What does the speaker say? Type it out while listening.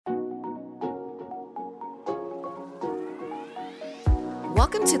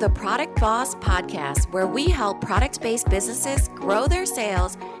Welcome to the Product Boss Podcast, where we help product-based businesses grow their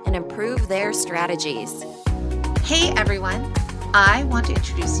sales and improve their strategies. Hey everyone, I want to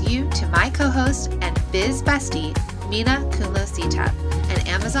introduce you to my co-host and biz bestie, Mina Kunlo-Sitep, an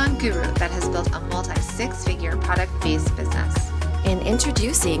Amazon guru that has built a multi-six-figure product-based business. And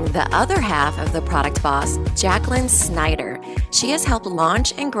introducing the other half of the Product Boss, Jacqueline Snyder. She has helped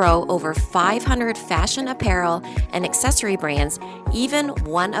launch and grow over 500 fashion apparel and accessory brands, even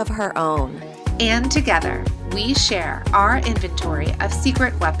one of her own. And together, we share our inventory of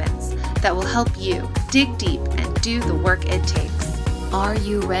secret weapons that will help you dig deep and do the work it takes. Are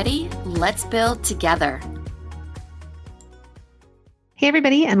you ready? Let's build together. Hey,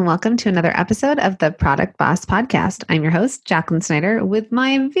 everybody, and welcome to another episode of the Product Boss Podcast. I'm your host, Jacqueline Snyder, with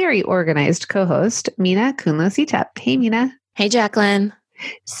my very organized co-host, Mina Kunlo-Sitep. Hey, Mina. Hey, Jacqueline.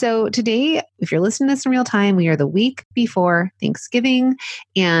 So today, if you're listening to this in real time, we are the week before Thanksgiving,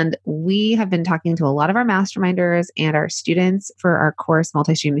 and we have been talking to a lot of our masterminders and our students for our course,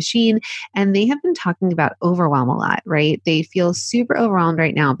 Multi-Stream Machine, and they have been talking about overwhelm a lot, right? They feel super overwhelmed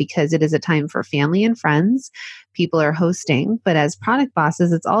right now because it is a time for family and friends. People are hosting, but as product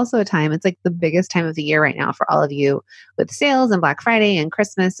bosses, it's also a time, it's like the biggest time of the year right now for all of you with sales and Black Friday and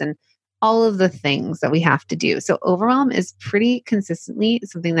Christmas and all of the things that we have to do. So overwhelm is pretty consistently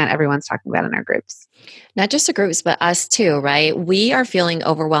something that everyone's talking about in our groups. Not just the groups, but us too, right? We are feeling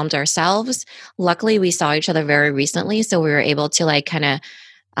overwhelmed ourselves. Luckily, we saw each other very recently, so we were able to kind of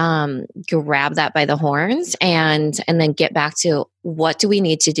grab that by the horns and then get back to what do we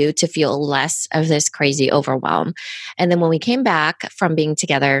need to do to feel less of this crazy overwhelm. And then when we came back from being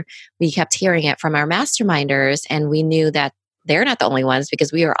together, we kept hearing it from our masterminders, and we knew that they're not the only ones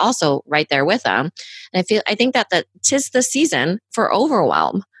because we are also right there with them. And I think that 'tis the season for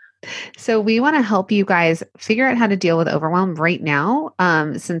overwhelm. So we want to help you guys figure out how to deal with overwhelm right now,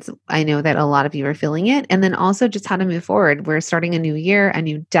 since I know that a lot of you are feeling it, and then also just how to move forward. We're starting a new year, a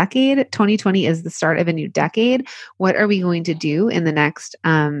new decade. 2020 is the start of a new decade. What are we going to do in the next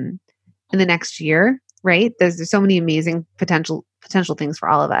year? Right? There's so many amazing potential things for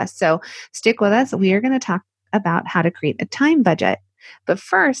all of us. So stick with us. We are going to talk about how to create a time budget. But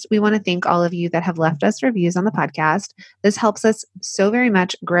first, we want to thank all of you that have left us reviews on the podcast. This helps us so very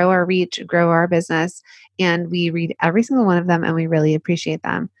much grow our reach, grow our business, and we read every single one of them, and we really appreciate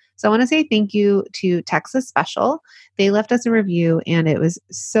them. So I want to say thank you to Texas Special. They left us a review, and it was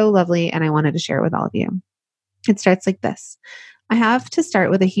so lovely, and I wanted to share it with all of you. It starts like this. I have to start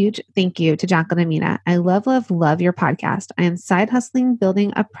with a huge thank you to Jacqueline and Mina. I love your podcast. I am side hustling,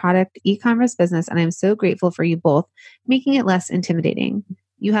 building a product e-commerce business, and I'm so grateful for you both, making it less intimidating.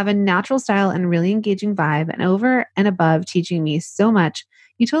 You have a natural style and really engaging vibe, and over and above teaching me so much,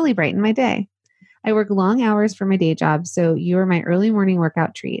 you totally brighten my day. I work long hours for my day job, so you are my early morning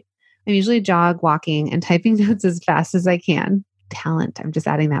workout treat. I'm usually walking, and typing notes as fast as I can. Talent. I'm just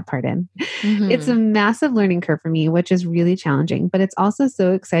adding that part in. Mm-hmm. It's a massive learning curve for me, which is really challenging, but it's also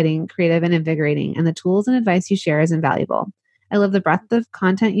so exciting, creative, and invigorating. And the tools and advice you share is invaluable. I love the breadth of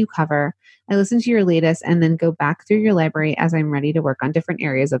content you cover. I listen to your latest and then go back through your library as I'm ready to work on different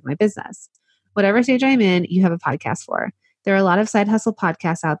areas of my business. Whatever stage I'm in, you have a podcast for. There are a lot of side hustle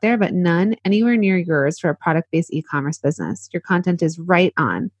podcasts out there, but none anywhere near yours for a product-based e-commerce business. Your content is right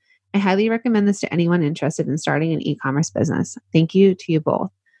on. I highly recommend this to anyone interested in starting an e-commerce business. Thank you to you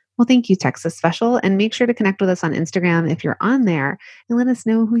both. Well, thank you, Texas Special. And make sure to connect with us on Instagram if you're on there and let us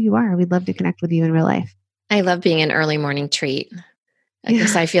know who you are. We'd love to connect with you in real life. I love being an early morning treat. I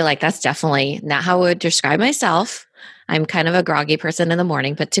guess I feel like that's definitely not how I would describe myself. I'm kind of a groggy person in the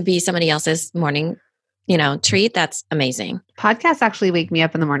morning, but to be somebody else's morning, treat, that's amazing. Podcasts actually wake me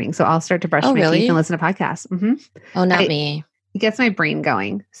up in the morning. So I'll start to brush my teeth and listen to podcasts. Mm-hmm. Oh, not me. It gets my brain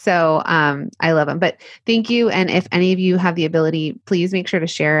going. So I love them. But thank you. And if any of you have the ability, please make sure to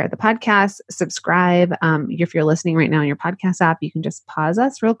share the podcast, subscribe. If you're listening right now in your podcast app, you can just pause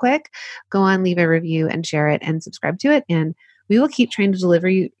us real quick, go on, leave a review and share it and subscribe to it. And we will keep trying to deliver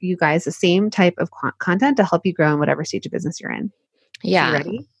you guys the same type of content to help you grow in whatever stage of business you're in. Yeah. You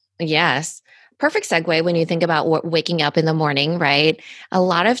ready? Yes. Perfect segue when you think about waking up in the morning, right? A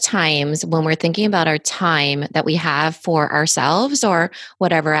lot of times when we're thinking about our time that we have for ourselves or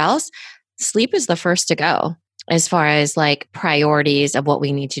whatever else, sleep is the first to go as far as priorities of what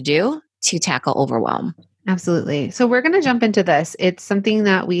we need to do to tackle overwhelm. Absolutely. So we're going to jump into this. It's something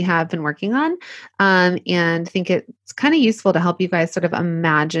that we have been working on and think it's kind of useful to help you guys sort of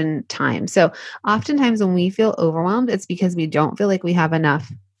imagine time. So oftentimes when we feel overwhelmed, it's because we don't feel like we have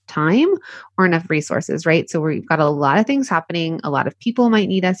enough time or enough resources, right? So we've got a lot of things happening. A lot of people might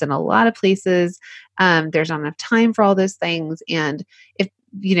need us in a lot of places. There's not enough time for all those things. And if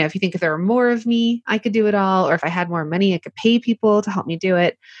you think if there were more of me, I could do it all. Or if I had more money, I could pay people to help me do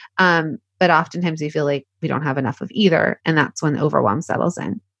it. But oftentimes we feel like we don't have enough of either. And that's when overwhelm settles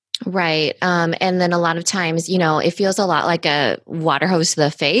in. Right. And then a lot of times, it feels a lot like a water hose to the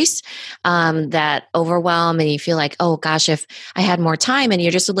face, that overwhelm, and you feel like, oh gosh, if I had more time, and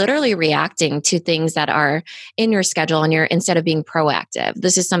you're just literally reacting to things that are in your schedule, and instead of being proactive.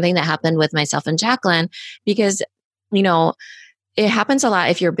 This is something that happened with myself and Jacqueline because, it happens a lot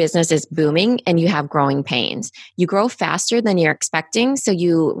if your business is booming and you have growing pains. You grow faster than you're expecting, so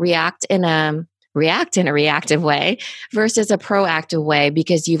you react in a reactive way versus a proactive way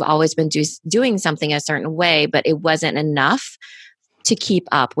because you've always been doing something a certain way, but it wasn't enough to keep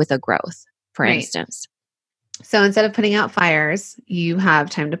up with a growth, for instance. So instead of putting out fires, you have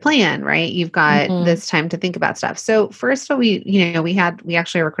time to plan, right? You've got this time to think about stuff. So first, what we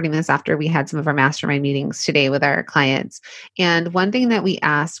actually are recording this after we had some of our mastermind meetings today with our clients. And one thing that we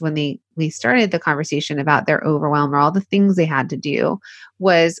asked when we started the conversation about their overwhelm or all the things they had to do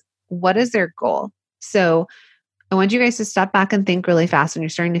was, what is their goal? So I want you guys to step back and think really fast when you're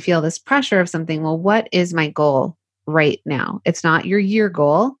starting to feel this pressure of something. Well, what is my goal right now? It's not your year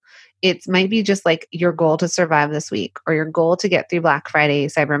goal. It might be just like your goal to survive this week or your goal to get through Black Friday,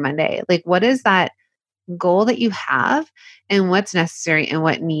 Cyber Monday. Like, what is that goal that you have and what's necessary and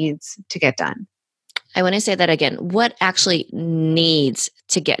what needs to get done? I want to say that again. What actually needs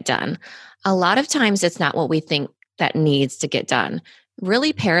to get done? A lot of times it's not what we think that needs to get done.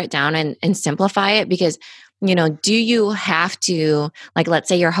 Really pare it down and simplify it because, do you have to, like, let's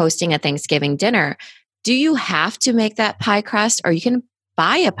say you're hosting a Thanksgiving dinner. Do you have to make that pie crust, or you can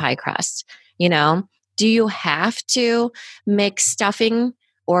buy a pie crust? Do you have to make stuffing,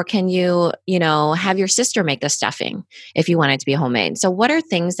 or can you, have your sister make the stuffing if you want it to be homemade? So what are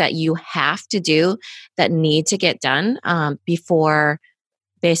things that you have to do that need to get done before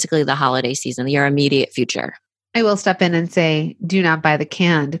basically the holiday season, your immediate future? I will step in and say, do not buy the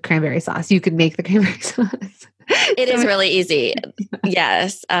canned cranberry sauce. You could make the cranberry sauce. It is really easy.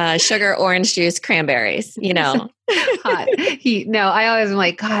 Yes. Sugar, orange juice, cranberries, Hot heat. No, I always am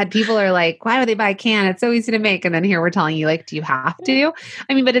like, God, people are like, why would they buy a can? It's so easy to make. And then here we're telling you, like, do you have to?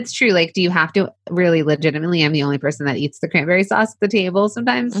 I mean, but it's true. Like, do you have to? Really, legitimately, I'm the only person that eats the cranberry sauce at the table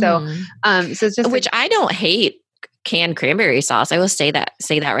sometimes. So, so it's just which I don't hate canned cranberry sauce. I will say that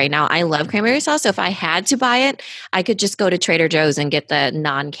right now. I love cranberry sauce. So if I had to buy it, I could just go to Trader Joe's and get the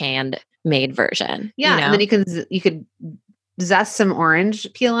non-canned made version. Yeah. And then you could zest some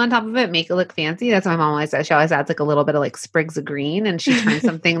orange peel on top of it, make it look fancy. That's what my mom always says. She always adds like a little bit of like sprigs of green, and she turns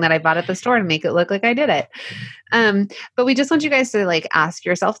something that I bought at the store and make it look like I did it. But we just want you guys to like ask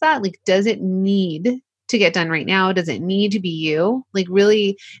yourself that, like, does it need to get done right now? Does it need to be you? Like,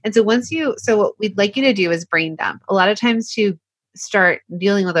 really? And so so what we'd like you to do is brain dump. A lot of times to start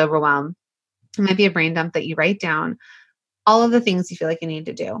dealing with overwhelm, it might be a brain dump that you write down all of the things you feel like you need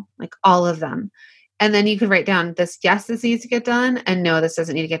to do, like all of them. And then you could write down this, yes, this needs to get done, and no, this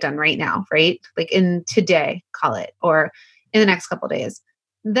doesn't need to get done right now, right? Like in today, call it, or in the next couple of days.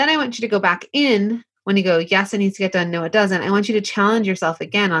 Then I want you to go back in when you go, yes, it needs to get done, no, it doesn't. I want you to challenge yourself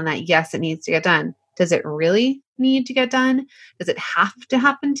again on that, yes, it needs to get done. Does it really need to get done? Does it have to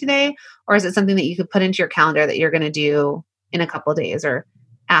happen today? Or is it something that you could put into your calendar that you're going to do in a couple of days or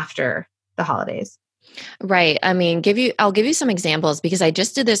after the holidays? Right. I mean, I'll give you some examples because I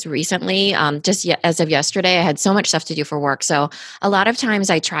just did this recently. As of yesterday, I had so much stuff to do for work. So a lot of times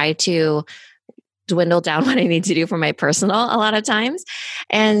I try to dwindle down what I need to do for my personal a lot of times.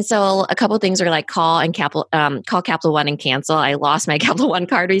 And so a couple of things are like call Capital One and cancel. I lost my Capital One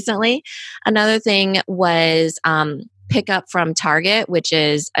card recently. Another thing was pick up from Target, which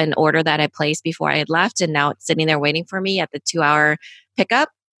is an order that I placed before I had left. And now it's sitting there waiting for me at the 2-hour pickup.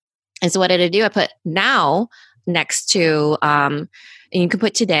 And so what did I do? I put now next to, and you can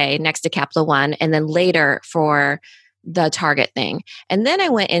put today next to Capital One and then later for the Target thing. And then I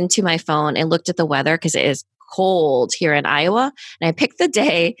went into my phone and looked at the weather because it is cold here in Iowa. And I picked the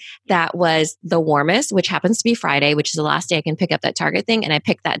day that was the warmest, which happens to be Friday, which is the last day I can pick up that Target thing. And I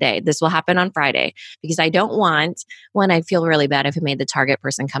picked that day. This will happen on Friday because I don't want, one, I'd feel really bad if it made the Target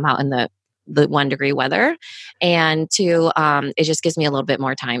person come out in the 1-degree weather. And 2, it just gives me a little bit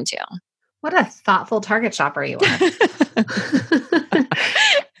more time too. What a thoughtful Target shopper you are.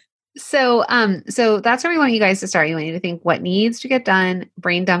 So that's where we want you guys to start. You want you to think what needs to get done,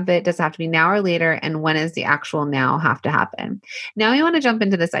 brain dump it. Does it have to be now or later? And when is the actual now have to happen? Now we want to jump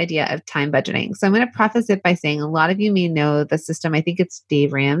into this idea of time budgeting. So I'm going to preface it by saying a lot of you may know the system. I think it's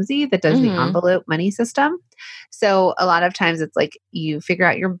Dave Ramsey that does the envelope money system. So a lot of times it's like you figure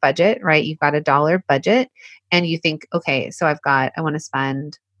out your budget, right? You've got $1 budget and you think, okay, so I want to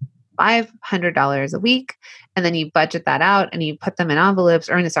spend $500 a week. And then you budget that out and you put them in envelopes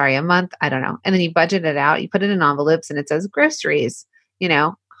a month. I don't know. And then you budget it out, you put it in envelopes and it says groceries,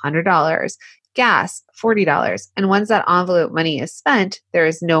 $100, gas, $40. And once that envelope money is spent, there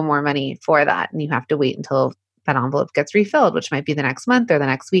is no more money for that. And you have to wait until that envelope gets refilled, which might be the next month or the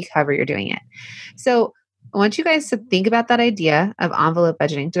next week, however you're doing it. So I want you guys to think about that idea of envelope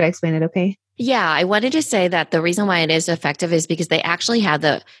budgeting. Did I explain it okay? Yeah, I wanted to say that the reason why it is effective is because they actually have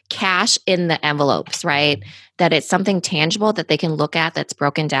the cash in the envelopes, right? That it's something tangible that they can look at that's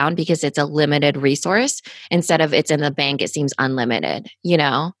broken down because it's a limited resource instead of it's in the bank, it seems unlimited,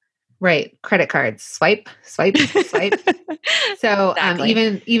 Right. Credit cards, swipe, swipe, swipe. So Exactly.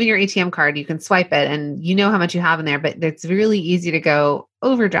 Even your ATM card, you can swipe it and you know how much you have in there, but it's really easy to go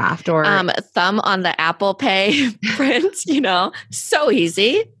overdraft or thumb on the Apple Pay print, so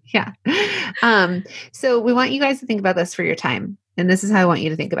easy. Yeah. So we want you guys to think about this for your time. And this is how I want you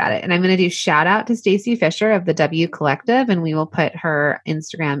to think about it. And I'm going to do shout out to Stacy Fisher of the W Collective, and we will put her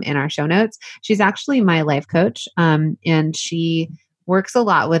Instagram in our show notes. She's actually my life coach. And she works a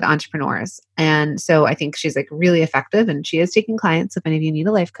lot with entrepreneurs. And so I think she's like really effective and she is taking clients. If any of you need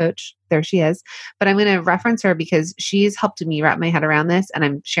a life coach, there she is. But I'm going to reference her because she's helped me wrap my head around this and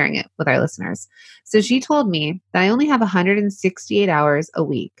I'm sharing it with our listeners. So she told me that I only have 168 hours a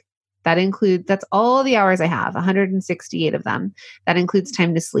week. That's all the hours I have, 168 of them. That includes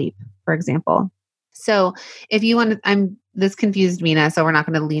time to sleep, for example. So if you want to, this confused Mina, so we're not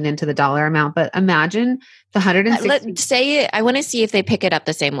going to lean into the dollar amount, but imagine the 160. Let's say it. I want to see if they pick it up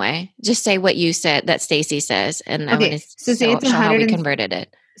the same way. Just say what you said that Stacy says, and I want to show how we converted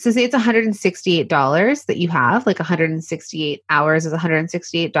it. So say it's $168 that you have, like 168 hours is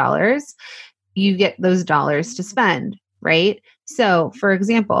 $168. You get those dollars to spend, right? So for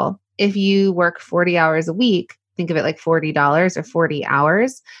example, if you work 40 hours a week, think of it like $40 or 40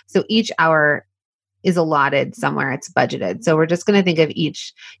 hours. So each hour is allotted somewhere, it's budgeted. So we're just going to think of you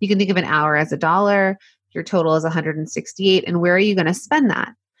can think of an hour as $1, your total is 168, and where are you going to spend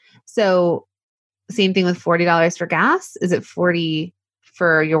that? So same thing with $40 for gas. Is it 40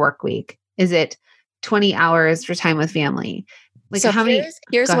 for your work week? Is it 20 hours for time with family? Like so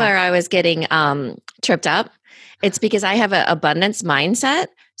here's where I was getting tripped up. It's because I have an abundance mindset.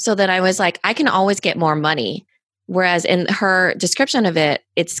 So that I was like, I can always get more money. Whereas in her description of it,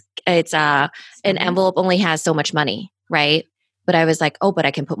 it's an envelope only has so much money, right? But I was like, oh, but I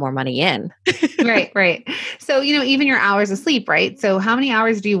can put more money in. Right. So, even your hours of sleep, right? So how many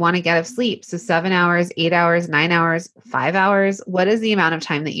hours do you want to get of sleep? So 7 hours, 8 hours, 9 hours, 5 hours. What is the amount of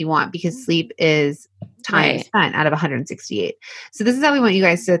time that you want? Because sleep is time spent out of 168. So this is how we want you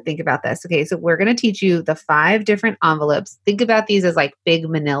guys to think about this. Okay. So we're going to teach you the 5 different envelopes. Think about these as like big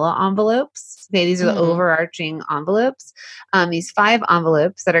manila envelopes. Okay. These are the overarching envelopes. These 5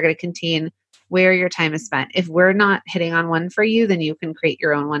 envelopes that are going to contain where your time is spent. If we're not hitting on one for you, then you can create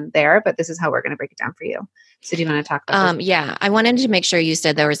your own one there, but this is how we're going to break it down for you. So do you want to talk about this? Yeah, I wanted to make sure you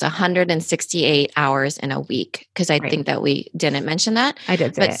said there was 168 hours in a week because I think that we didn't mention that. I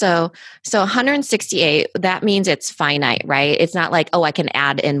did say but so 168, that means it's finite, right? It's not like, oh, I can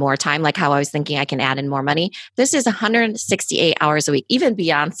add in more time, like how I was thinking I can add in more money. This is 168 hours a week. Even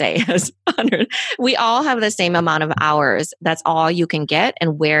Beyonce has 100. We all have the same amount of hours. That's all you can get.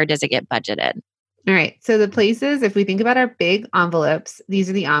 And where does it get budgeted? All right. So the places, if we think about our big envelopes, these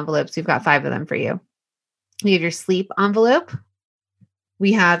are the envelopes. We've got 5 of them for you. We have your sleep envelope.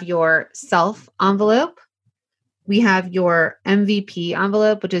 We have your self envelope. We have your MVP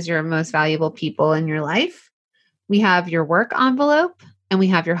envelope, which is your most valuable people in your life. We have your work envelope and we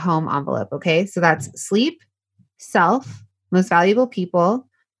have your home envelope. Okay. So that's sleep, self, most valuable people,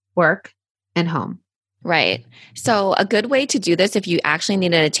 work, and home. Right. So a good way to do this, if you actually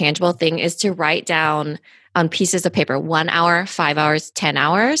needed a tangible thing, is to write down on pieces of paper, 1 hour, 5 hours, 10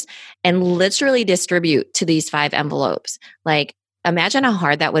 hours, and literally distribute to these 5 envelopes. Like, imagine how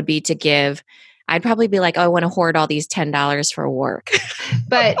hard that would be to give. I'd probably be like, oh, I want to hoard all these $10 for work.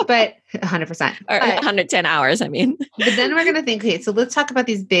 but 100%. Or 110 hours, I mean. But then we're going to think, okay, so let's talk about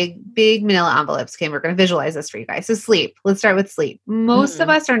these big manila envelopes. Okay, we're going to visualize this for you guys. So sleep. Let's start with sleep. Most of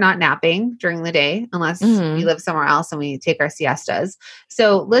us are not napping during the day unless we live somewhere else and we take our siestas.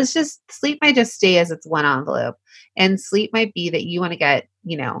 So sleep might just stay as its one envelope. And sleep might be that you want to get,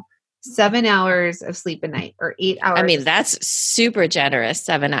 7 hours of sleep a night or 8 hours. I mean, that's super generous,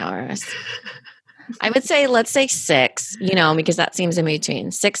 7 hours. I would say, let's say 6, because that seems in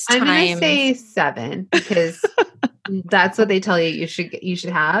between. 6 I'm times. going to say 7 because that's what they tell you you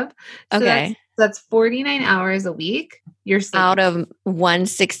should have. So Okay. that's 49 hours a week. You're sleeping. Out of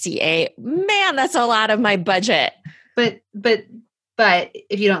 168. Man, that's a lot of my budget. But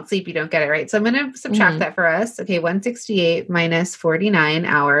if you don't sleep, you don't get it, right? So I'm going to subtract that for us. Okay, 168 minus 49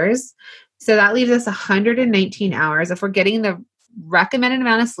 hours. So that leaves us 119 hours. If we're getting the recommended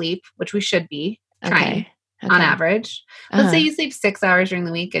amount of sleep, which we should be trying on average. Let's say you sleep 6 hours during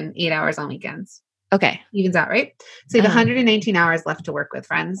the week and 8 hours on weekends. Okay. Evens out, right? So you have 119 hours left to work with,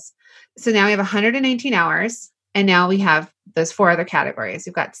 friends. So now we have 119 hours. And now we have those 4 other categories.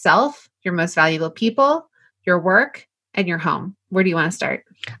 You've got self, your most valuable people, your work, and your home. Where do you want to start?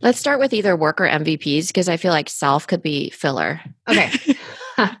 Let's start with either work or MVPs because I feel like self could be filler. Okay.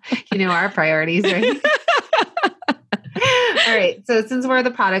 Our priorities, right? All right. So since we're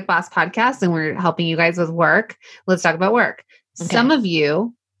the Product Boss podcast and we're helping you guys with work, let's talk about work. Okay. Some of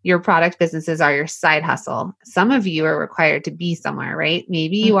you, your product businesses are your side hustle. Some of you are required to be somewhere, right?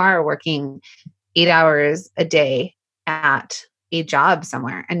 Maybe you are working 8 hours a day at a job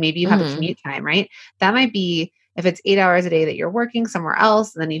somewhere, and maybe you have a commute time, right? That might be if it's 8 hours a day that you're working somewhere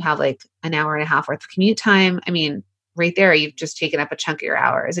else, and then you have like an hour and a half worth of commute time. I mean, right there, you've just taken up a chunk of your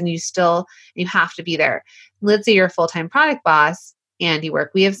hours and you have to be there. Let's say you're a full-time product boss and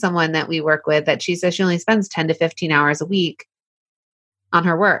we have someone that we work with that she says she only spends 10 to 15 hours a week on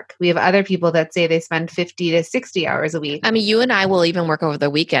her work. We have other people that say they spend 50 to 60 hours a week. I mean, you and I will even work over the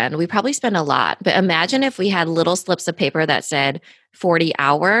weekend. We probably spend a lot, but imagine if we had little slips of paper that said 40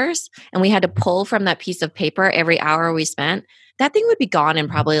 hours and we had to pull from that piece of paper every hour we spent. That thing would be gone in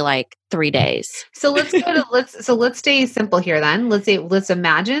probably like 3 days. So let's stay simple here then. Let's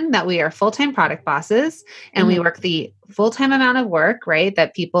imagine that we are full-time product bosses and we work the full-time amount of work, right?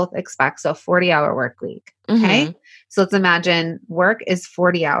 That people expect. So 40-hour work week. Okay. So let's imagine work is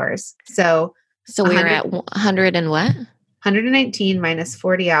 40 hours. So we're at 100 and what? 119 minus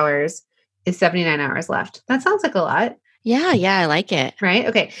 40 hours is 79 hours left. That sounds like a lot. Yeah, I like it. Right?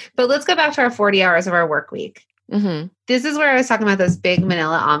 Okay. But let's go back to our 40 hours of our work week. This is where I was talking about those big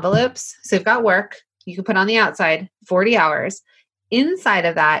manila envelopes. So you've got work, you can put on the outside 40 hours. Inside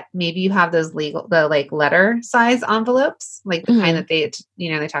of that, maybe you have the letter size envelopes, like the kind that they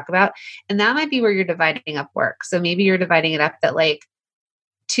talk about. And that might be where you're dividing up work. So maybe you're dividing it up that like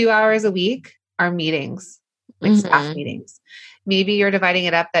 2 hours a week are meetings, like staff meetings. Maybe you're dividing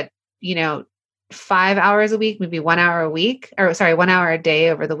it up that, 5 hours a week, maybe 1 hour a week, 1 hour a day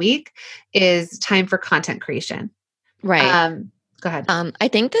over the week is time for content creation. Right. Go ahead. I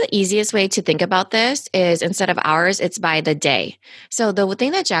think the easiest way to think about this is instead of hours, it's by the day. So the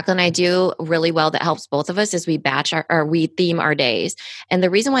thing that Jacqueline and I do really well that helps both of us is we we theme our days. And the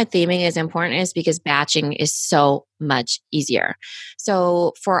reason why theming is important is because batching is so much easier.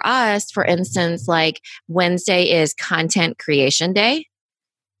 So for us, for instance, like Wednesday is content creation day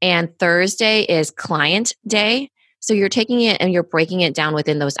and Thursday is client day. So you're taking it and you're breaking it down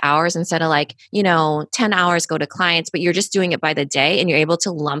within those hours instead of like, 10 hours go to clients, but you're just doing it by the day and you're able to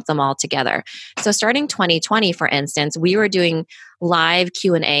lump them all together. So starting 2020, for instance, we were doing live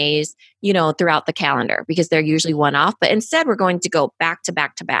Q&As, throughout the calendar because they're usually one-off, but instead we're going to go back to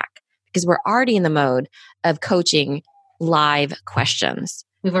back to back because we're already in the mode of coaching live questions.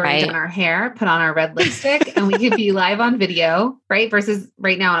 We've already done our hair, put on our red lipstick, and we could be live on video, right? Versus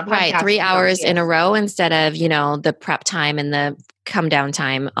right now on a podcast. Right, 3 hours in a row instead of, the prep time and the come down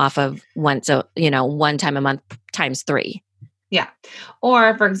time off of one time a month times 3. Yeah.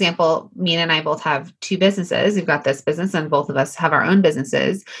 Or for example, Mina and I both have 2 businesses. We've got this business and both of us have our own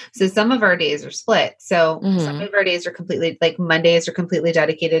businesses. So some of our days are split. So some of our days are completely, like Mondays are completely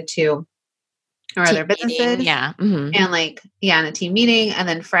dedicated to our other businesses. Meeting, yeah. And and a team meeting. And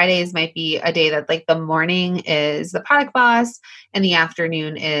then Fridays might be a day that like the morning is the product boss and the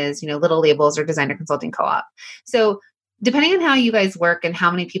afternoon is, Little Labels or designer consulting co-op. So depending on how you guys work and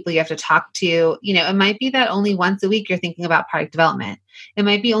how many people you have to talk to, it might be that only once a week you're thinking about product development. It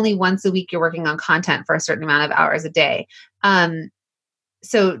might be only once a week you're working on content for a certain amount of hours a day.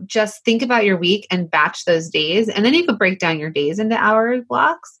 So just think about your week and batch those days. And then you could break down your days into hour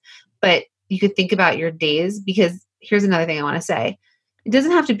blocks, but you could think about your days because here's another thing I want to say. It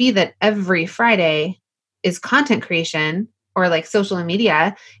doesn't have to be that every Friday is content creation or like social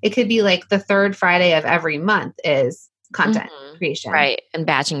media. It could be like the third Friday of every month is content creation. Right. And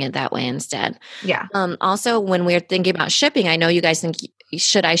batching it that way instead. Yeah. Also, when we're thinking about shipping, I know you guys think,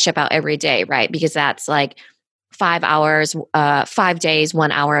 should I ship out every day? Right. Because that's like 5 hours, 5 days,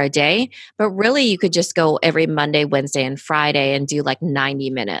 1 hour a day. But really, you could just go every Monday, Wednesday, and Friday and do like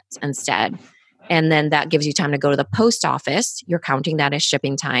 90 minutes instead. And then that gives you time to go to the post office. You're counting that as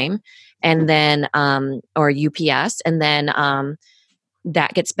shipping time. And then, or UPS. And then,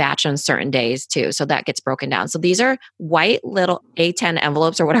 that gets batched on certain days too. So that gets broken down. So these are white little A10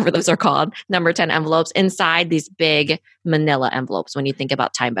 envelopes or whatever those are called, number 10 envelopes inside these big manila envelopes when you think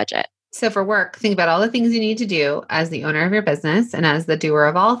about time budget. So for work, think about all the things you need to do as the owner of your business and as the doer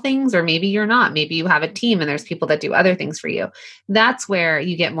of all things, or maybe you're not. Maybe you have a team and there's people that do other things for you. That's where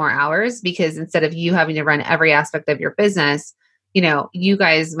you get more hours, because instead of you having to run every aspect of your business, you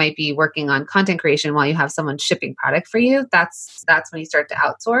guys might be working on content creation while you have someone shipping product for you. That's when you start to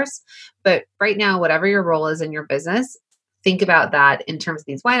outsource. But right now, whatever your role is in your business, think about that in terms of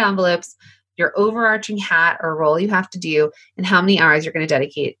these white envelopes, your overarching hat or role you have to do, and how many hours you're going to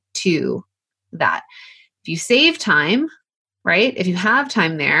dedicate to that. If you save time, right? If you have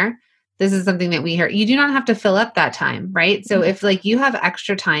time there, this is something that we hear. You do not have to fill up that time, right? So if like you have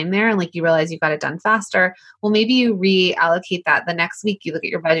extra time there and like you realize you got it done faster, well, maybe you reallocate that the next week. You look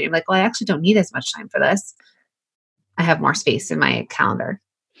at your budget, you're like, well, I actually don't need as much time for this. I have more space in my calendar.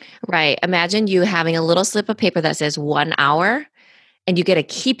 Right. Imagine you having a little slip of paper that says 1 hour and you get to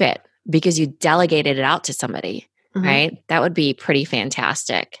keep it because you delegated it out to somebody, right? That would be pretty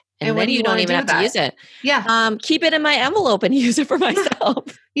fantastic. And then you don't even have to use it. Yeah. Keep it in my envelope and use it for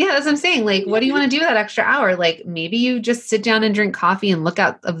myself. Yeah, that's what I'm saying. Like, what do you want to do with that extra hour? Like, maybe you just sit down and drink coffee and look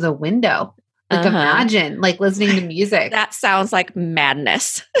out of the window. Like, imagine like listening to music. That sounds like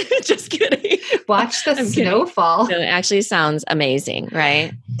madness. Just kidding. Watch the snowfall. No, it actually sounds amazing,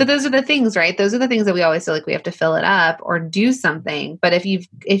 right? But those are the things, right? Those are the things that we always feel like we have to fill it up or do something. But if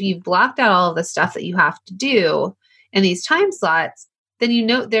you've blocked out all of the stuff that you have to do in these time slots,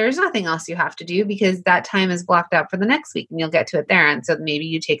 then there's nothing else you have to do because that time is blocked out for the next week and you'll get to it there. And so maybe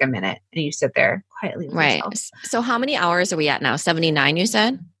you take a minute and you sit there quietly with yourself. So how many hours are we at now? 79, you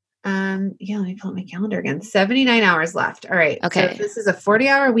said? Yeah, let me pull up my calendar again. 79 hours left. All right. Okay. So this is a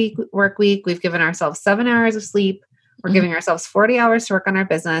 40-hour work week. We've given ourselves 7 hours of sleep. We're giving ourselves 40 hours to work on our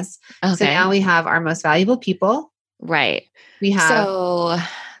business. Okay. So now we have our most valuable people. Right. We have. So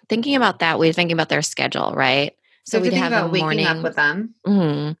thinking about that, we're thinking about their schedule, right? So we'd think have about a waking morning up with them.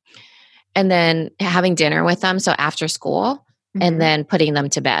 And then having dinner with them. So after school and then putting them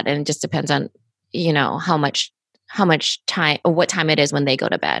to bed. And it just depends on, how much time or what time it is when they go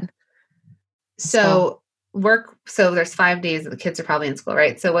to bed. So there's 5 days that the kids are probably in school,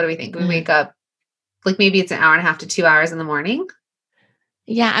 right? So what do we think? We wake up, like maybe it's an hour and a half to 2 hours in the morning.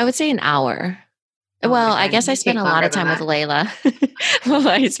 Yeah, I would say an hour. Well, I guess I spend a lot of time with Layla. Well,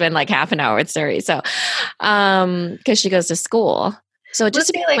 I spend like half an hour with Suri. So, because she goes to school. So it just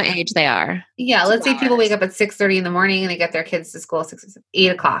depends on what age they are. Yeah. Let's say people wake up at 6:30 in the morning and they get their kids to school 8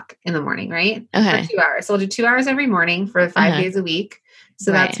 o'clock in the morning, right? Okay. For 2 hours. So we'll do 2 hours every morning for 5 days a week.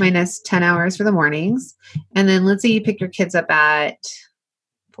 So that's minus 10 hours for the mornings. And then let's say you pick your kids up at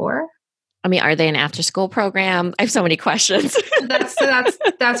 4. I mean, are they an after school program? I have so many questions.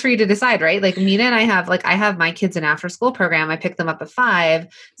 That's for you to decide, right? Like Mina and I have my kids in after school program. I pick them up at 5.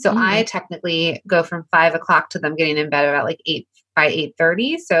 So I technically go from 5 o'clock to them getting in bed about like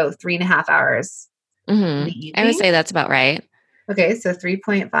 8:30. So 3.5 hours. I would say that's about right. Okay. So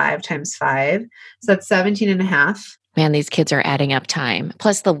 3.5 times 5. So that's 17 and a half. Man, these kids are adding up time.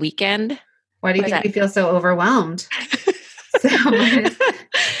 Plus the weekend. Why do you think we feel so overwhelmed?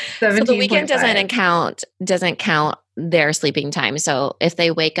 So the weekend doesn't count their sleeping time. So if they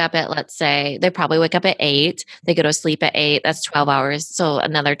wake up at, let's say, they probably wake up at 8, they go to sleep at 8, that's 12 hours. So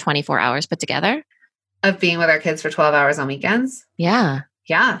another 24 hours put together. Of being with our kids for 12 hours on weekends? Yeah.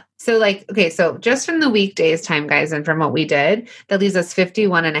 Yeah. So so just from the weekdays time, guys, and from what we did, that leaves us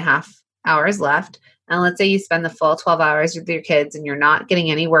 51 and a half hours left. And let's say you spend the full 12 hours with your kids and you're not getting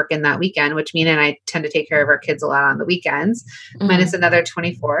any work in that weekend, which Mina and I tend to take care of our kids a lot on the weekends, minus another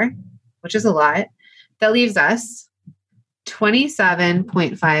 24, which is a lot. That leaves us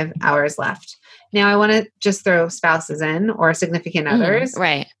 27.5 hours left. Now I want to just throw spouses in or significant others,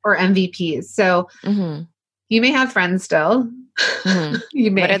 right? Or MVPs. So you may have friends still.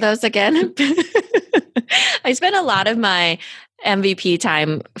 You may. What are those again? I spend a lot of my MVP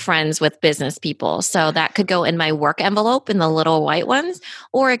time friends with business people. So that could go in my work envelope in the little white ones,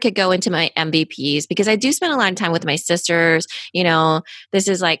 or it could go into my MVPs because I do spend a lot of time with my sisters. This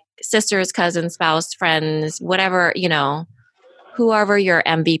is like sisters, cousins, spouse, friends, whatever, whoever your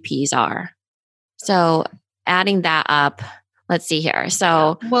MVPs are. So adding that up, let's see here.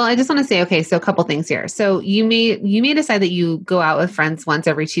 So, well, I just want to say, okay, so a couple things here. So you may decide that you go out with friends once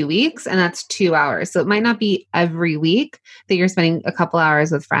every 2 weeks, and that's 2 hours. So it might not be every week that you're spending a couple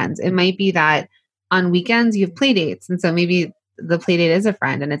hours with friends. It might be that on weekends you have play dates. And so maybe the play date is a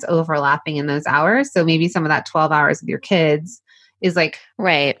friend and it's overlapping in those hours. So maybe some of that 12 hours with your kids is like,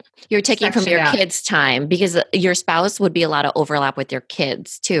 right. You're taking from section your out. kids' time because your spouse would be a lot of overlap with your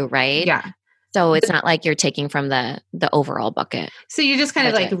kids too, right? Yeah. So it's not like you're taking from the overall bucket. So you just kind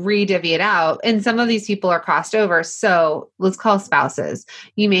of like budget. re-divvy it out. And some of these people are crossed over. So let's call spouses.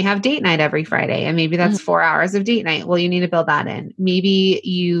 You may have date night every Friday, and maybe that's 4 hours of date night. Well, you need to build that in.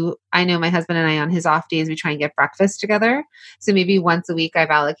 I know my husband and I on his off days, we try and get breakfast together. So maybe once a week I've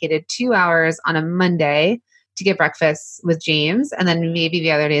allocated 2 hours on a Monday to get breakfast with James. And then maybe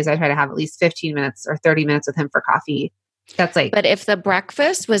the other days I try to have at least 15 minutes or 30 minutes with him for coffee. That's like, but if the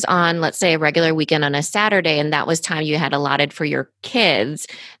breakfast was on, let's say, a regular weekend on a Saturday, and that was time you had allotted for your kids,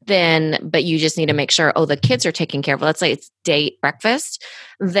 but you just need to make sure, the kids are taken care of. Let's say it's date breakfast,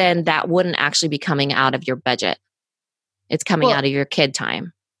 then that wouldn't actually be coming out of your budget. It's coming out of your kid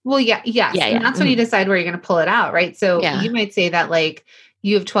time. Well, yes. Yeah. And that's when you decide where you're going to pull it out, right? So you might say that like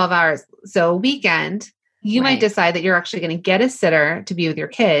you have 12 hours. So a weekend, you might decide that you're actually going to get a sitter to be with your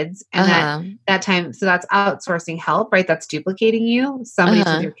kids, and that time. So that's outsourcing help, right? That's duplicating you. Somebody's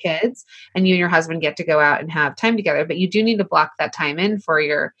with your kids, and you and your husband get to go out and have time together. But you do need to block that time in for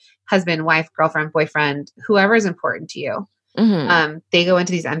your husband, wife, girlfriend, boyfriend, whoever is important to you. They go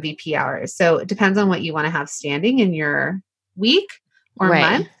into these MVP hours. So it depends on what you want to have standing in your week or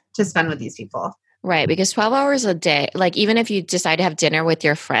month to spend with these people. Right. Because 12 hours a day, like even if you decide to have dinner with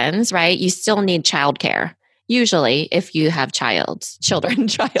your friends, right, you still need childcare. Usually if you have children.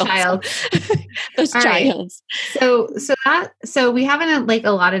 Those childs. So we haven't like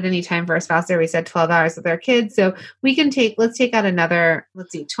allotted any time for a spouse there. We said 12 hours with our kids. So we can let's take out another,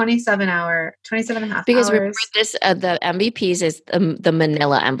 27 and a half because hours. Remember this, the MVPs is the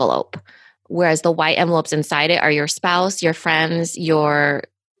manila envelope, whereas the white envelopes inside it are your spouse, your friends, your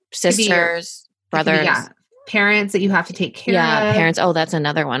sisters, brothers. Parents that you have to take care of. Yeah, parents. Oh, that's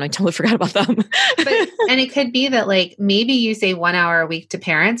another one. I totally forgot about them. And it could be that like maybe you say 1 hour a week to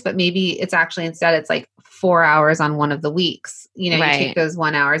parents, but maybe it's actually instead it's like 4 hours on one of the weeks. You take those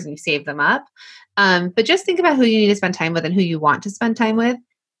 1 hours and you save them up. But just think about who you need to spend time with and who you want to spend time with.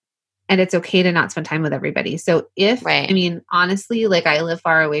 And it's okay to not spend time with everybody. So honestly, like I live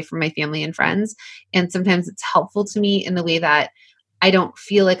far away from my family and friends, and sometimes it's helpful to me in the way that I don't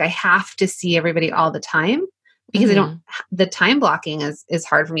feel like I have to see everybody all the time, because the time blocking is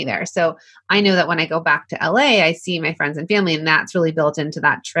hard for me there. So I know that when I go back to LA, I see my friends and family, and that's really built into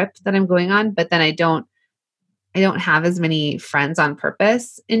that trip that I'm going on. But then I don't have as many friends on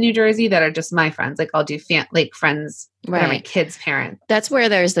purpose in New Jersey that are just my friends. Like I'll do friends that are my kids' parents. That's where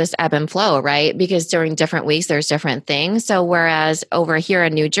there's this ebb and flow, right? Because during different weeks, there's different things. So whereas over here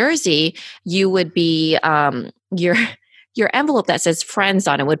in New Jersey, you would be, your envelope that says friends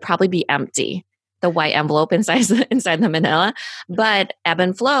on it would probably be empty. The white envelope inside the manila, but ebb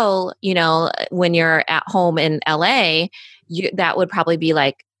and flow, when you're at home in LA, that would probably be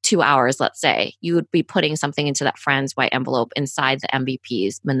like 2 hours. Let's say you would be putting something into that friend's white envelope inside the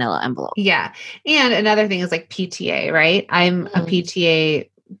MVP's manila envelope. Yeah. And another thing is like PTA, right? I'm a PTA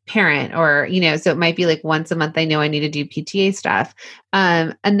parent, or, so it might be like once a month, I know I need to do PTA stuff.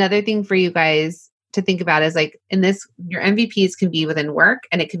 Another thing for you guys to think about is like your MVPs can be within work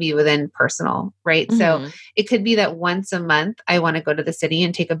and it could be within personal, right? So it could be that once a month I want to go to the city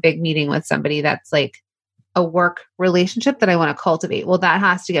and take a big meeting with somebody that's like a work relationship that I want to cultivate. Well, that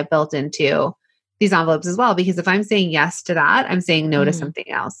has to get built into these envelopes as well, because if I'm saying yes to that, I'm saying no to something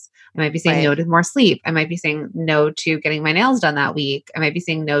else. I might be saying no to more sleep. I might be saying no to getting my nails done that week. I might be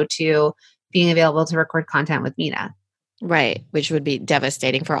saying no to being available to record content with Mina. Right, which would be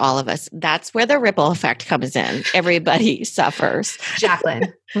devastating for all of us. That's where the ripple effect comes in. Everybody suffers.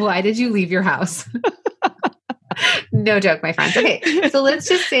 Jacqueline, why did you leave your house? No joke, my friends. Okay, so let's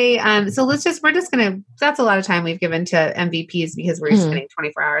just say, that's a lot of time we've given to MVPs because we're spending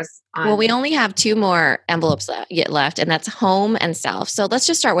 24 hours on. Well, we only have 2 more envelopes left, and that's home and self. So let's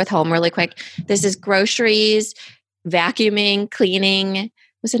just start with home really quick. This is groceries, vacuuming, cleaning.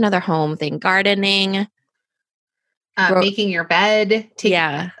 What's another home thing? Gardening. Making your bed,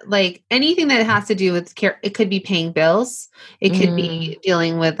 like anything that has to do with care. It could be paying bills. It could be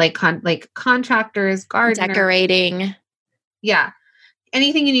dealing with like contractors, gardeners, decorating. Yeah.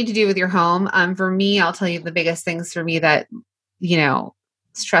 Anything you need to do with your home. For me, I'll tell you the biggest things for me that,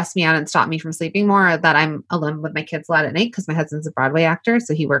 stress me out and stop me from sleeping more are that I'm alone with my kids a lot at night because my husband's a Broadway actor.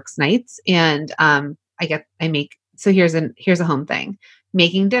 So he works nights, and I make So here's a home thing.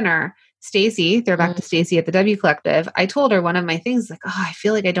 Making dinner. Stacy, they're back to Stacy at the W Collective. I told her one of my things, like, oh, I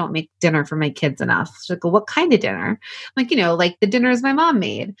feel like I don't make dinner for my kids enough. She's like, well, what kind of dinner? I'm like, like the dinners my mom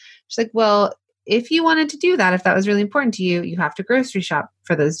made. She's like, well, if you wanted to do that, if that was really important to you, you have to grocery shop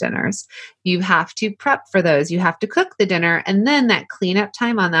for those dinners. You have to prep for those. You have to cook the dinner. And then that cleanup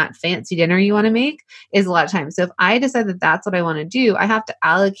time on that fancy dinner you want to make is a lot of time. So if I decide that that's what I want to do, I have to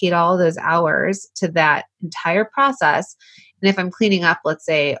allocate all those hours to that entire process. And if I'm cleaning up, let's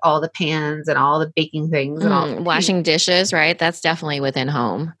say, all the pans and all the baking things and all washing dishes, right? That's definitely within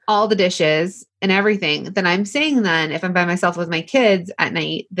home. All the dishes and everything, then I'm saying then if I'm by myself with my kids at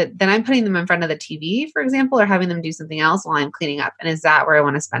night, then I'm putting them in front of the TV, for example, or having them do something else while I'm cleaning up. And is that where I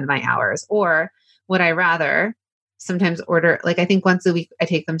want to spend my hours? Or would I rather sometimes order, like I think once a week I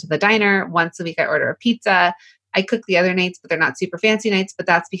take them to the diner, once a week I order a pizza. I cook the other nights, but they're not super fancy nights, but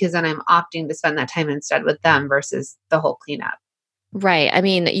that's because then I'm opting to spend that time instead with them versus the whole cleanup. Right. I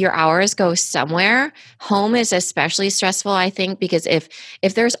mean, your hours go somewhere. Home is especially stressful, I think, because if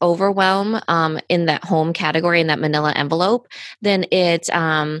there's overwhelm in that home category, in that manila envelope, then it's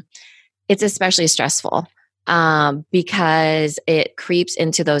especially stressful. Because it creeps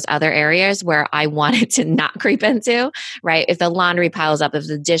into those other areas where I want it to not creep into, right? If the laundry piles up, if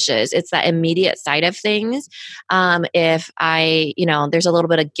the dishes, it's that immediate side of things. If there's a little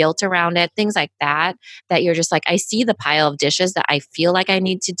bit of guilt around it, things like that you're just like, I see the pile of dishes that I feel like I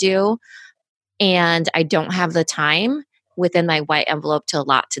need to do, and I don't have the time within my white envelope to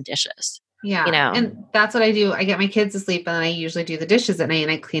allot to dishes. Yeah. And that's what I do. I get my kids to sleep and then I usually do the dishes at night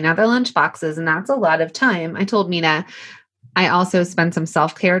and I clean out their lunch boxes. And that's a lot of time. I told Mina, I also spend some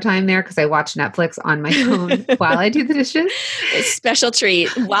self-care time there because I watch Netflix on my phone while I do the dishes. A special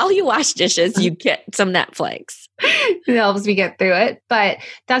treat. While you wash dishes, you get some Netflix. It helps me get through it. But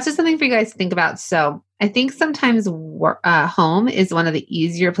that's just something for you guys to think about. So I think sometimes home is one of the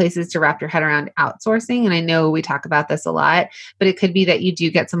easier places to wrap your head around outsourcing. And I know we talk about this a lot, but it could be that you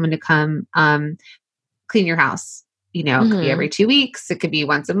do get someone to come clean your house. It could be every 2 weeks. It could be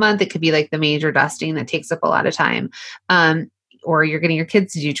once a month. It could be like the major dusting that takes up a lot of time. Or you're getting your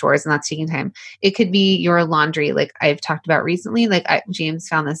kids to do chores and that's taking time. It could be your laundry. Like I've talked about recently, James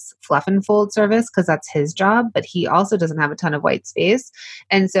found this fluff and fold service because that's his job, but he also doesn't have a ton of white space.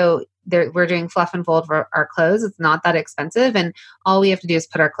 And so we're doing fluff and fold for our clothes. It's not that expensive. And all we have to do is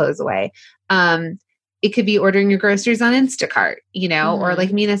put our clothes away. It could be ordering your groceries on Instacart, or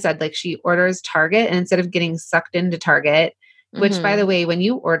like Mina said, like she orders Target and instead of getting sucked into Target, which by the way, when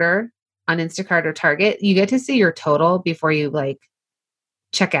you order on Instacart or Target, you get to see your total before you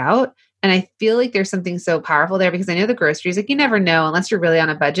check out. And I feel like there's something so powerful there because I know the groceries, you never know unless you're really on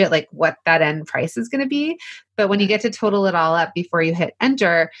a budget, what that end price is going to be. But when you get to total it all up before you hit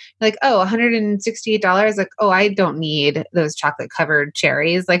enter, you're like, oh, $168. Oh, I don't need those chocolate covered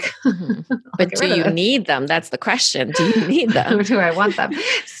cherries. But do you need them? That's the question. Do you need them? Or do I want them?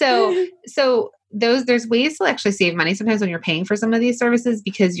 So there's ways to actually save money sometimes when you're paying for some of these services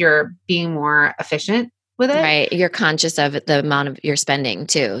because you're being more efficient with it. Right. You're conscious of the amount of your spending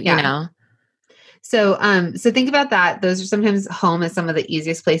too, you know? So think about that. Those are sometimes home is some of the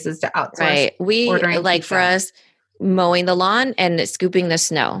easiest places to outsource. Right. We for us mowing the lawn and scooping the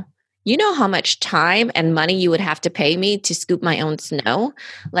snow. You know how much time and money you would have to pay me to scoop my own snow?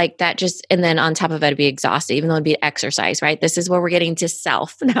 That and then on top of it, it'd be exhausting, even though it'd be exercise, right? This is where we're getting to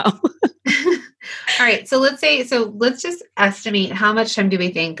self now. All right. So let's just estimate how much time do we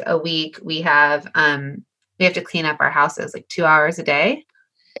think a week we have to clean up our houses, 2 hours a day?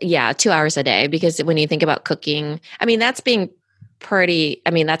 Yeah, 2 hours a day. Because when you think about cooking, that's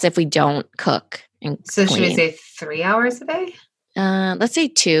that's if we don't cook and So clean. Should we say 3 hours a day? Let's say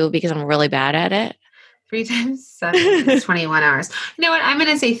 2 because I'm really bad at it. 3 times 7 is 21 hours. You know what? I'm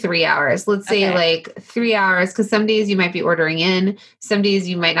going to say 3 hours. Let's say 3 hours because some days you might be ordering in. Some days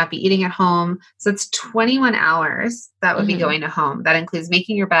you might not be eating at home. So it's 21 hours that would be going to home. That includes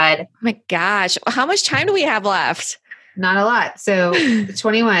making your bed. Oh my gosh. How much time do we have left? Not a lot. So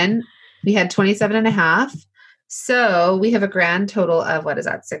 21, we had 27 and a half. So we have a grand total of, what is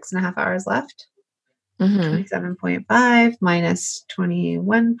that? 6.5 hours left. 27.5 minus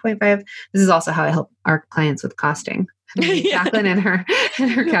 21.5. This is also how I help our clients with costing. Jacqueline and her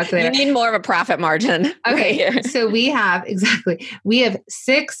calculator. You need more of a profit margin. Okay. Right, so we have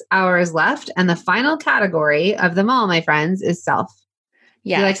 6 hours left. And the final category of them all, my friends, is self.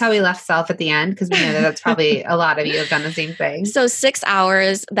 You like Yes. how we left self at the end? Because we know that that's probably a lot of you have done the same thing. So 6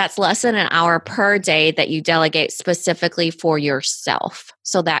 hours, that's less than an hour per day that you delegate specifically for yourself.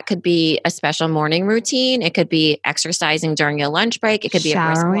 So that could be a special morning routine. It could be exercising during your lunch break. It could be a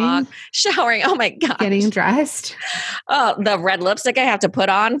brisk walk, showering. Oh my God. Getting dressed. Oh, the red lipstick I have to put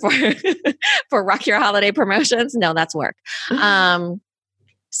on for, for Rock Your Holiday promotions. No, that's work.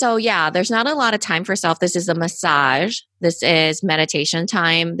 So yeah, there's not a lot of time for self. This is a massage. This is meditation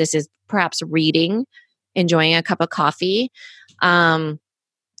time. This is perhaps reading, enjoying a cup of coffee.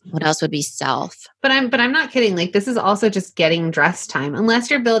 What else would be self? But I'm not kidding. Like this is also just getting dressed time,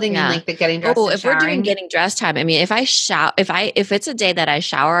 unless you're building in like the getting dressed. Oh, if we're doing getting dressed time, I mean, if it's a day that I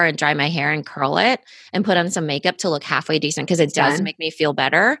shower and dry my hair and curl it and put on some makeup to look halfway decent, because it does make me feel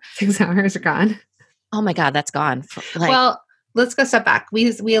better. 6 hours are gone. Oh my God, that's gone. Well, let's go step back.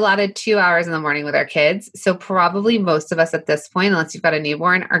 We allotted 2 hours in the morning with our kids. So probably most of us at this point, unless you've got a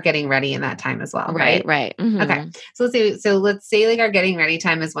newborn, are getting ready in that time as well. Right. Mm-hmm. Okay. So let's say like our getting ready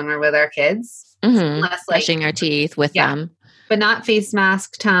time is when we're with our kids. Mm-hmm. Less brushing our teeth with them. But not face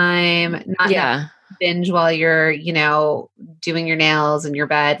mask time, not binge while you're, doing your nails in your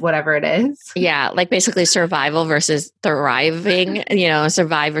bed, whatever it is. Yeah. Like basically survival versus thriving,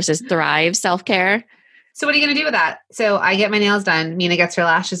 survive versus thrive self-care. So what are you going to do with that? So I get my nails done. Mina gets her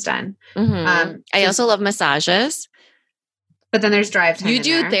lashes done. Mm-hmm. I also love massages. But then there's drive time. You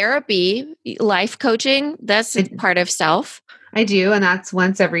do therapy, life coaching. That's part of self. I do. And that's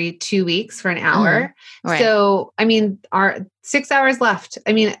once every 2 weeks for an hour. Mm-hmm. Right. So, I mean, our 6 hours left.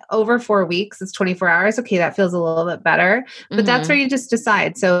 I mean, over 4 weeks, it's 24 hours. Okay. That feels a little bit better, but that's where you just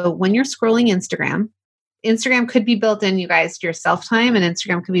decide. So when you're scrolling Instagram could be built in, you guys, to your self time, and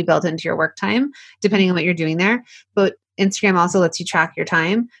Instagram could be built into your work time, depending on what you're doing there. But Instagram also lets you track your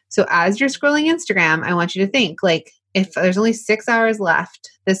time. So as you're scrolling Instagram, I want you to think like, if there's only 6 hours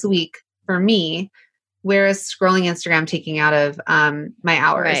left this week for me, where is scrolling Instagram taking out of my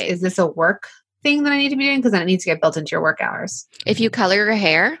hours? Right. Is this a work thing that I need to be doing? Because then it needs to get built into your work hours. If you color your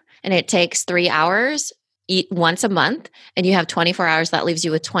hair and it takes 3 hours, eat once a month, and you have 24 hours, that leaves you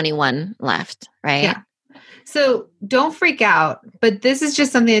with 21 left, right? Yeah. So don't freak out, but this is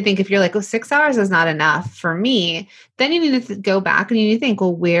just something I think if you're like, 6 hours is not enough for me, then you need to go back and you need to think,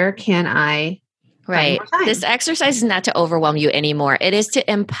 well, where can I Right. This exercise is not to overwhelm you anymore. It is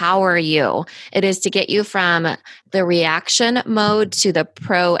to empower you. It is to get you from the reaction mode to the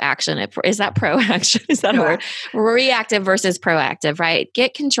proaction. Is that proaction? Is that a word? Reactive versus proactive, right?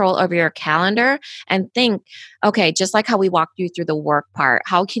 Get control over your calendar and think, okay, just like how we walked you through the work part,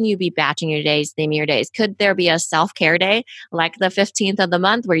 how can you be batching your days, theming your days? Could there be a self-care day like the 15th of the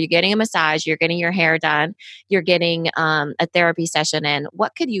month where you're getting a massage, you're getting your hair done, you're getting a therapy session in?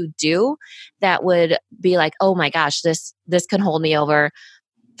 What could you do that would be like, oh my gosh, this can hold me over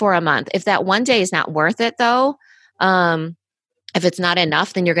for a month? If that one day is not worth it though, if it's not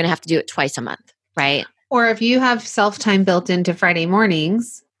enough, then you're going to have to do it twice a month, right? Or if you have self-time built into Friday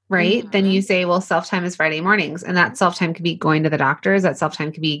mornings, right? Then you say, well, self-time is Friday mornings. And that self-time could be going to the doctors. That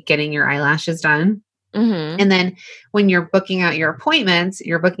self-time could be getting your eyelashes done. And then when you're booking out your appointments,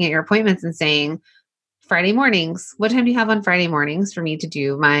 and saying, Friday mornings, what time do you have on Friday mornings for me to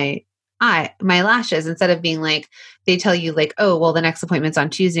do my lashes? Instead of being like, they tell you like, oh, well, the next appointment's on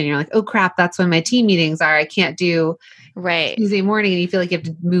Tuesday. And you're like, oh crap, that's when my team meetings are. I can't do Tuesday morning. And you feel like you have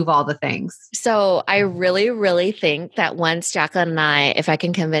to move all the things. So I really, really think that once Jacqueline and I, if I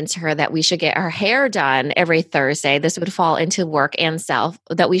can convince her that we should get our hair done every Thursday, this would fall into work and self,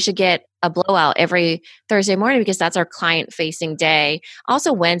 that we should get a blowout every Thursday morning because that's our client facing day.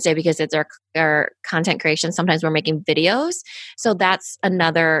 Also Wednesday because it's our content creation. Sometimes we're making videos. So that's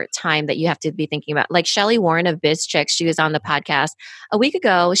another time that you have to be thinking about. Like Shelly Warren of Biz Chicks, she was on the podcast a week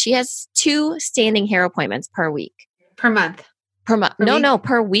ago. She has 2 standing hair appointments per week. Per month. Per month. No,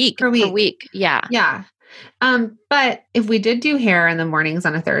 per week. Per week. Yeah. Yeah. But if we did do hair in the mornings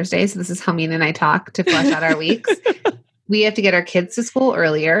on a Thursday, so this is how Mina and I talk to flesh out our weeks, we have to get our kids to school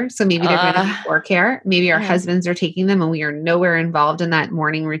earlier. So maybe they're going to have work hair. Maybe our husbands are taking them and we are nowhere involved in that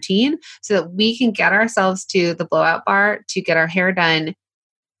morning routine so that we can get ourselves to the blowout bar to get our hair done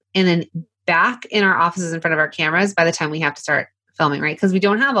and then back in our offices in front of our cameras by the time we have to start filming, right? Because we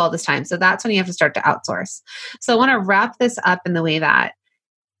don't have all this time. So that's when you have to start to outsource. So I want to wrap this up in the way that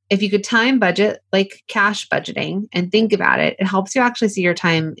if you could time budget, like cash budgeting, and think about it, it helps you actually see your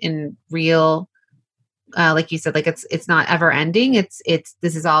time in real, like you said, like it's not ever ending. It's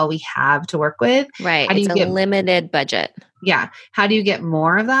this is all we have to work with. Right. It's a limited budget. Yeah. How do you get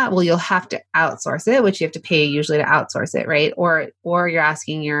more of that? Well, you'll have to outsource it, which you have to pay usually to outsource it, right? Or you're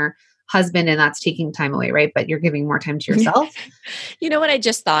asking your husband and that's taking time away, right? But you're giving more time to yourself. You know what I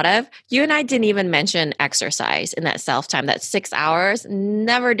just thought of? You and I didn't even mention exercise in that self time, that 6 hours.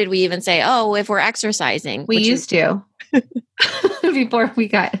 Never did we even say, oh, if we're exercising. We used to before we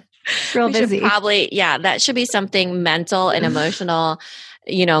got real busy. Probably, yeah, that should be something mental and emotional,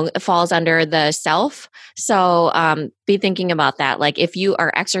 falls under the self. So be thinking about that. Like if you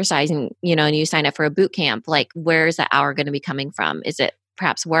are exercising, and you sign up for a boot camp, like where's that hour going to be coming from? Is it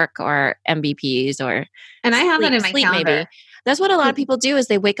perhaps work or MVPs or and I have that in my calendar. Maybe. That's what a lot of people do is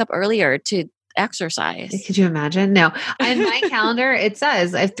they wake up earlier to exercise. Could you imagine? No. In my calendar, it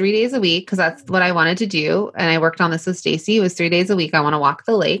says I have 3 days a week because that's what I wanted to do. And I worked on this with Stacy. It was 3 days a week. I want to walk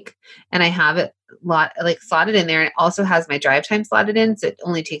the lake and I have it slotted in there. And it also has my drive time slotted in. So it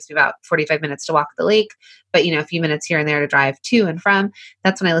only takes me about 45 minutes to walk the lake, but a few minutes here and there to drive to and from.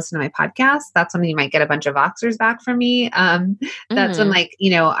 That's when I listen to my podcast. That's when you might get a bunch of Voxers back from me. That's when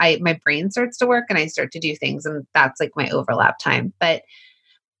my brain starts to work and I start to do things. And that's like my overlap time. But,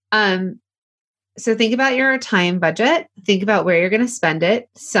 so think about your time budget. Think about where you're going to spend it.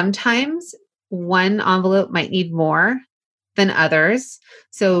 Sometimes one envelope might need more than others.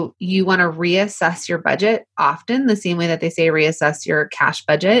 So you want to reassess your budget often, the same way that they say reassess your cash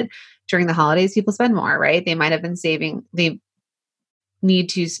budget. During the holidays, people spend more, right? They might have been saving. They need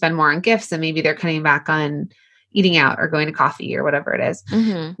to spend more on gifts and maybe they're cutting back on eating out or going to coffee or whatever it is.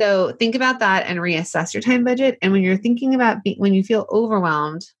 Mm-hmm. So think about that and reassess your time budget. And when you're thinking about when you feel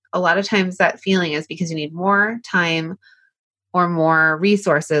overwhelmed, a lot of times that feeling is because you need more time or more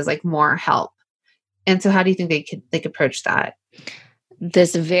resources, like more help. And so how do you think they could approach that?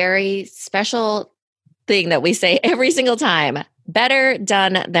 This very special thing that we say every single time, better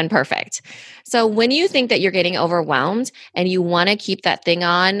done than perfect. So when you think that you're getting overwhelmed and you want to keep that thing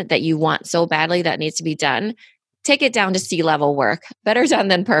on that you want so badly that needs to be done, take it down to C-level work. Better done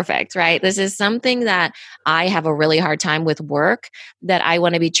than perfect, right? This is something that I have a really hard time with work, that I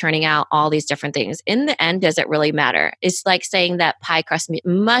want to be churning out all these different things. In the end, does it really matter? It's like saying that pie crust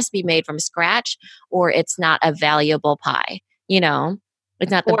must be made from scratch or it's not a valuable pie.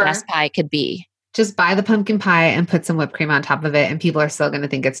 It's not the best pie it could be. Just buy the pumpkin pie and put some whipped cream on top of it and people are still going to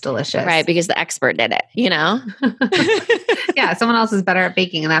think it's delicious. Right, because the expert did it, Yeah, someone else is better at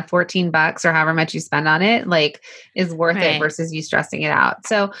baking and that $14 or however much you spend on it, is worth it versus you stressing it out.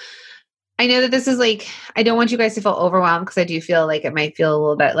 So I know that this is I don't want you guys to feel overwhelmed because I do feel like it might feel a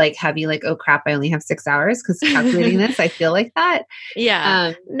little bit heavy, oh crap, I only have 6 hours because calculating this, I feel like that.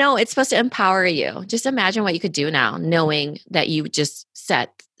 Yeah. No, it's supposed to empower you. Just imagine what you could do now, knowing that you just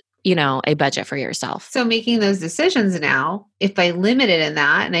set a budget for yourself. So making those decisions now, if I limit it in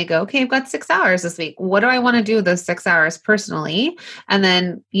that and I go, okay, I've got 6 hours this week. What do I want to do with those 6 hours personally? And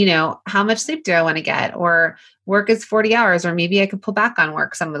then, how much sleep do I want to get? Or work is 40 hours, or maybe I could pull back on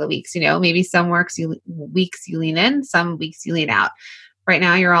work some of the weeks, maybe some weeks you lean in, some weeks you lean out. Right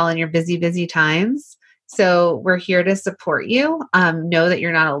now, you're all in your busy, busy times. So we're here to support you. Know that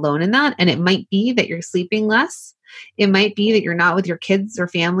you're not alone in that. And it might be that you're sleeping less. It might be that you're not with your kids or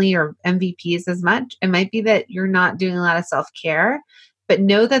family or MVPs as much. It might be that you're not doing a lot of self-care, but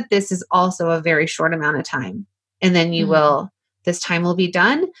know that this is also a very short amount of time. And then this time will be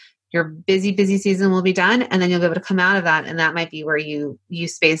done. Your busy, busy season will be done. And then you'll be able to come out of that. And that might be where you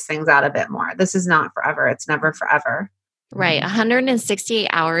space things out a bit more. This is not forever. It's never forever. Right. 168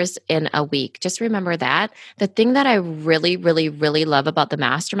 hours in a week. Just remember that. The thing that I really, really, really love about the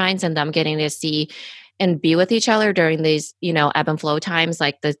masterminds and them getting to see and be with each other during these, ebb and flow times,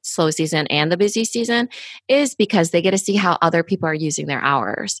 like the slow season and the busy season, is because they get to see how other people are using their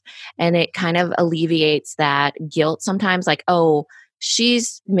hours. And it kind of alleviates that guilt sometimes, oh,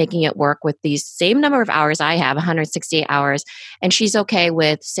 she's making it work with these same number of hours I have, 168 hours, and she's okay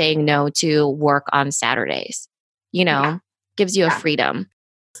with saying no to work on Saturdays. Gives you a freedom.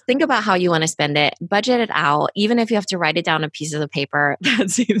 Think about how you want to spend it, budget it out, even if you have to write it down on pieces of paper.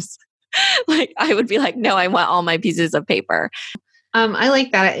 That seems I would be no, I want all my pieces of paper. I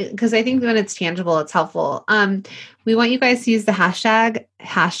like that because I think when it's tangible, it's helpful. We want you guys to use the hashtag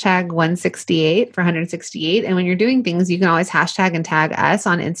 168 for 168. And when you're doing things, you can always hashtag and tag us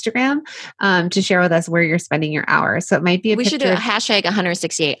on Instagram to share with us where you're spending your hours. So it might be we should do a hashtag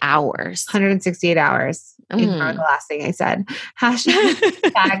 168 hours. 168 hours. Ignore the last thing I said.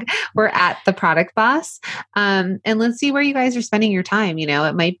 Hashtag we're at the product boss. And let's see where you guys are spending your time.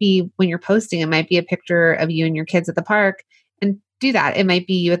 It might be when you're posting, it might be a picture of you and your kids at the park, and do that. It might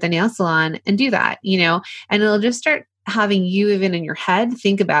be you at the nail salon and do that, and it'll just start having you even in your head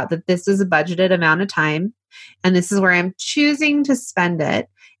think about that this is a budgeted amount of time and this is where I'm choosing to spend it.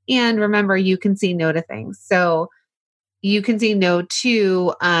 And remember, you can say no to things. So you can say no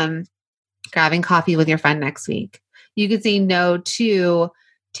to grabbing coffee with your friend next week. You could say no to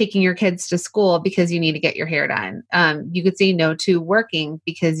taking your kids to school because you need to get your hair done. You could say no to working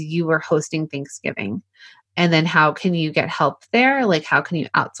because you were hosting Thanksgiving. And then how can you get help there? Like, how can you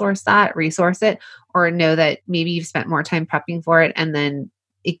outsource that, resource it, or know that maybe you've spent more time prepping for it and then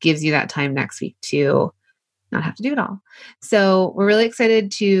it gives you that time next week to not have to do it all. So we're really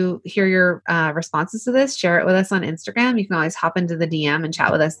excited to hear your responses to this. Share it with us on Instagram. You can always hop into the DM and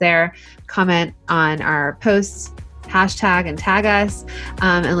chat with us there. Comment on our posts, hashtag and tag us,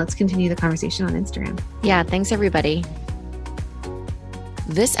 and let's continue the conversation on Instagram. Yeah, thanks everybody.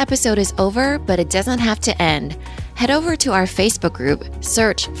 This episode is over, but it doesn't have to end. Head over to our Facebook group,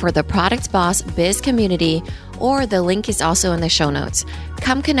 search for the Product Boss Biz Community, or the link is also in the show notes.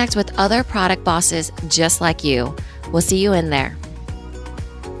 Come connect with other product bosses just like you. We'll see you in there.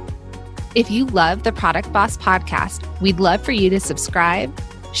 If you love the Product Boss podcast, we'd love for you to subscribe,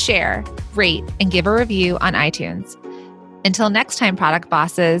 share, rate, and give a review on iTunes. Until next time, Product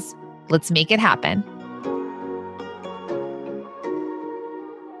Bosses, let's make it happen.